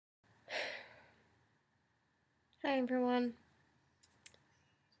Hi everyone.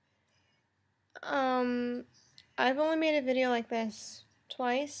 I've only made a video like this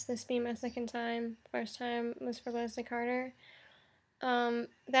twice, this being my second time. First time was for Leslie Carter.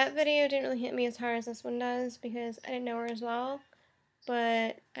 That video didn't really hit me as hard as this one does because I didn't know her as well,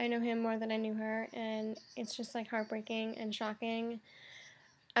 but I know him more than I knew her, and it's just like heartbreaking and shocking.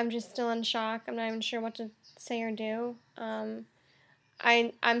 I'm just still in shock. I'm not even sure what to say or do.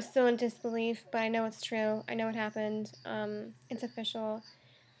 I'm still in disbelief, but I know it's true. I know it happened. It's official.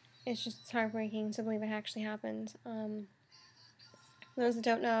 It's just heartbreaking to believe it actually happened. For those that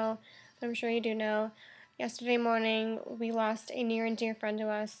don't know, but I'm sure you do know, yesterday morning we lost a near and dear friend to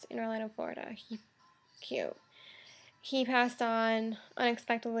us in Orlando, Florida. He passed on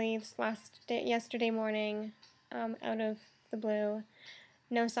unexpectedly yesterday morning, out of the blue.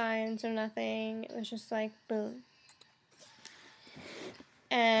 No signs or nothing. It was just like, boom.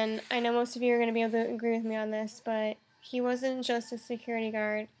 And I know most of you are going to be able to agree with me on this, but he wasn't just a security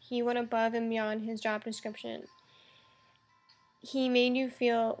guard. He went above and beyond his job description. He made you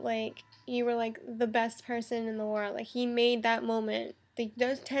feel like you were like the best person in the world. Like, he made that moment,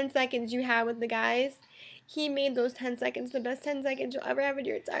 those 10 seconds you had with the guys, he made those 10 seconds the best 10 seconds you'll ever have in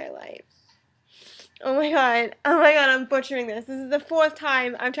your entire life. Oh my god, I'm butchering this. This is the 4th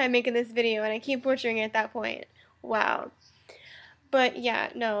time I'm trying making this video and I keep butchering it at that point. Wow. But yeah,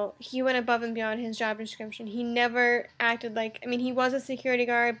 no, he went above and beyond his job description. He never acted like, I mean, he was a security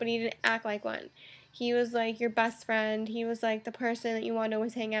guard, but he didn't act like one. He was like your best friend. He was like the person that you want to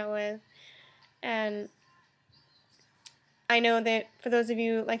always hang out with. And I know that for those of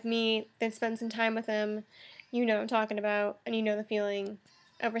you like me that spent some time with him, you know what I'm talking about, and you know the feeling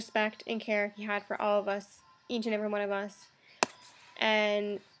of respect and care he had for all of us, each and every one of us.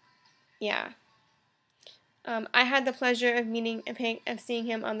 And yeah. I had the pleasure of seeing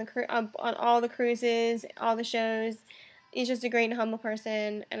him on all the cruises, all the shows. He's just a great and humble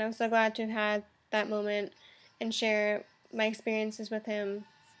person, and I'm so glad to have had that moment and share my experiences with him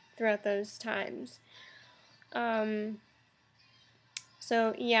throughout those times.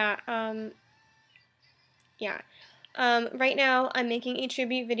 So yeah, right now I'm making a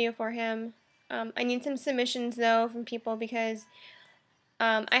tribute video for him. I need some submissions though from people because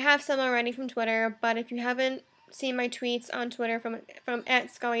I have some already from Twitter, but if you haven't seen my tweets on Twitter from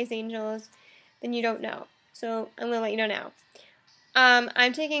 @Scully'sAngels, then you don't know. So I'm gonna let you know now.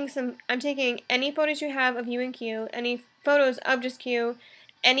 I'm taking any photos you have of you and Q, any photos of just Q,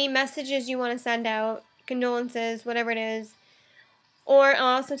 any messages you want to send out, condolences, whatever it is. Or I'm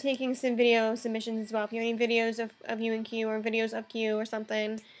also taking some video submissions as well. If you have any videos of you and Q or videos of Q or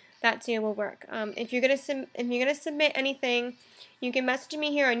something, that too will work. If you're gonna submit anything, you can message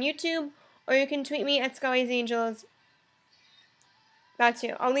me here on YouTube or you can tweet me at @Scully'sAngels. That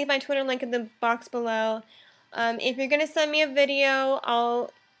too. I'll leave my Twitter link in the box below. If you're gonna send me a video,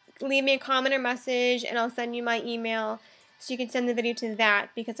 I'll leave me a comment or message and I'll send you my email so you can send the video to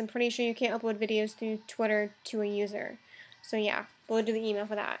that because I'm pretty sure you can't upload videos through Twitter to a user. So yeah, we'll do the email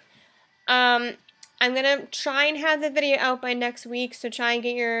for that. I'm going to try and have the video out by next week, so try and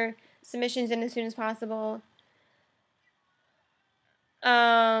get your submissions in as soon as possible.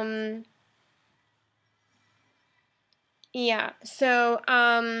 Yeah, so,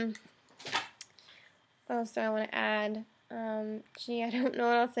 what else do I want to add? Gee, I don't know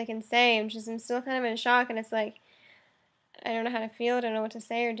what else I can say. I'm still kind of in shock, and it's like, I don't know how to feel, I don't know what to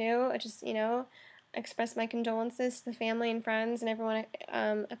say or do. I just, express my condolences to the family and friends and everyone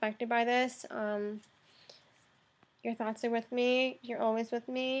affected by this. Your thoughts are with me. You're always with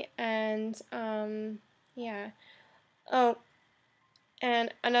me. And, yeah. Oh,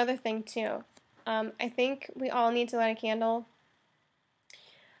 and another thing, too. I think we all need to light a candle.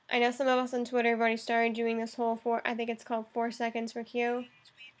 I know some of us on Twitter have already started doing this whole I think it's called 4 seconds for Q.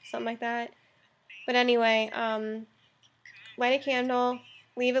 Something like that. But anyway, light a candle,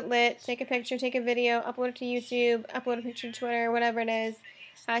 leave it lit, take a picture, take a video, upload it to YouTube, upload a picture to Twitter, whatever it is.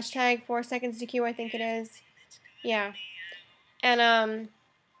 Hashtag 4 seconds to Q, I think it is. Yeah. And,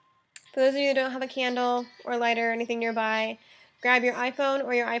 for those of you that don't have a candle or lighter or anything nearby, grab your iPhone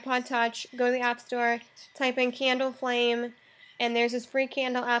or your iPod Touch, go to the App Store, type in Candle Flame, and there's this free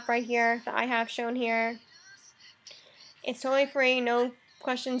candle app right here that I have shown here. It's totally free, no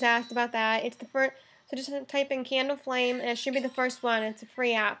questions asked about that. It's the first, so just type in Candle Flame, and it should be the first one. It's a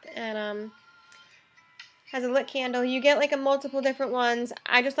free app, and has a lit candle. You get like a multiple different ones.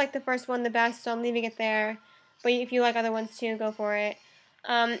 I just like the first one the best, so I'm leaving it there. But if you like other ones too, go for it.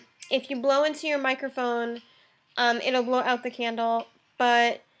 If you blow into your microphone, it'll blow out the candle,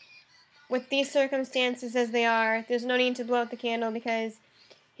 but with these circumstances as they are, there's no need to blow out the candle because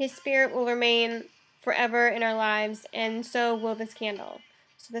his spirit will remain forever in our lives, and so will this candle.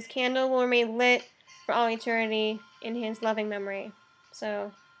 So this candle will remain lit for all eternity in his loving memory.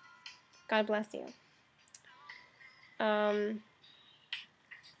 So, God bless you.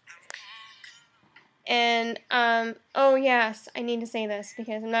 Oh yes, I need to say this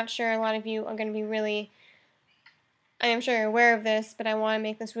because I'm not sure a lot of you are going to be really, I am sure you're aware of this, but I want to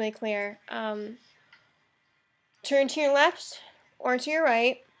make this really clear. Turn to your left or to your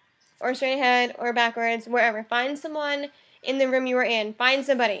right, or straight ahead or backwards, wherever. Find someone in the room you were in. Find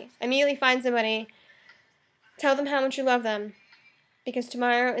somebody. Immediately find somebody. Tell them how much you love them, because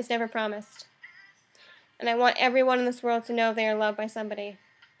tomorrow is never promised. And I want everyone in this world to know they are loved by somebody.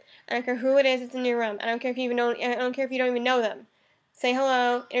 I don't care who it is that's in your room. I don't care if you don't even know them. Say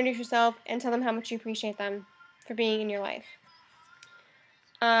hello, introduce yourself, and tell them how much you appreciate them for being in your life.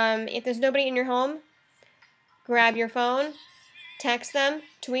 If there's nobody in your home, grab your phone, text them,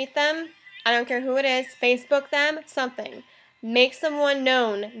 tweet them. I don't care who it is. Facebook them, something. Make someone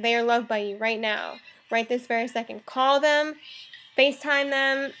known they are loved by you right now, right this very second. Call them, FaceTime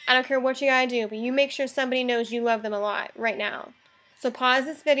them. I don't care what you gotta do, but you make sure somebody knows you love them a lot right now. So pause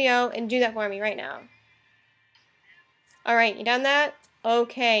this video and do that for me right now. Alright, you done that?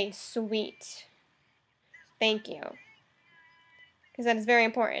 Okay, sweet. Thank you. Because that is very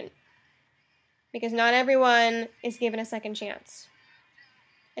important. Because not everyone is given a second chance.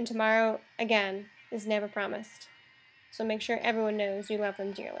 And tomorrow, again, is never promised. So make sure everyone knows you love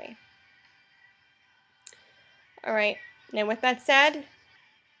them dearly. Alright, now with that said,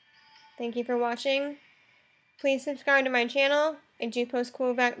 thank you for watching. Please subscribe to my channel. I do post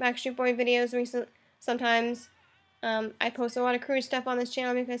cool Backstreet Boy videos sometimes. I post a lot of cruise stuff on this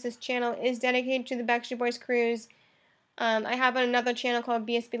channel because this channel is dedicated to the Backstreet Boys cruise. I have another channel called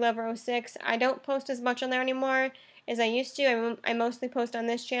BSB Lover 06. I don't post as much on there anymore as I used to. I mostly post on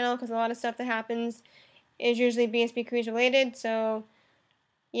this channel because a lot of stuff that happens is usually BSB cruise related. So,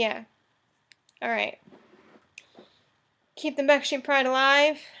 yeah. Alright. Keep the Backstreet Pride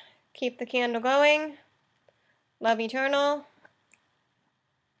alive. Keep the candle going. Love eternal.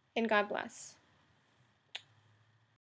 And God bless.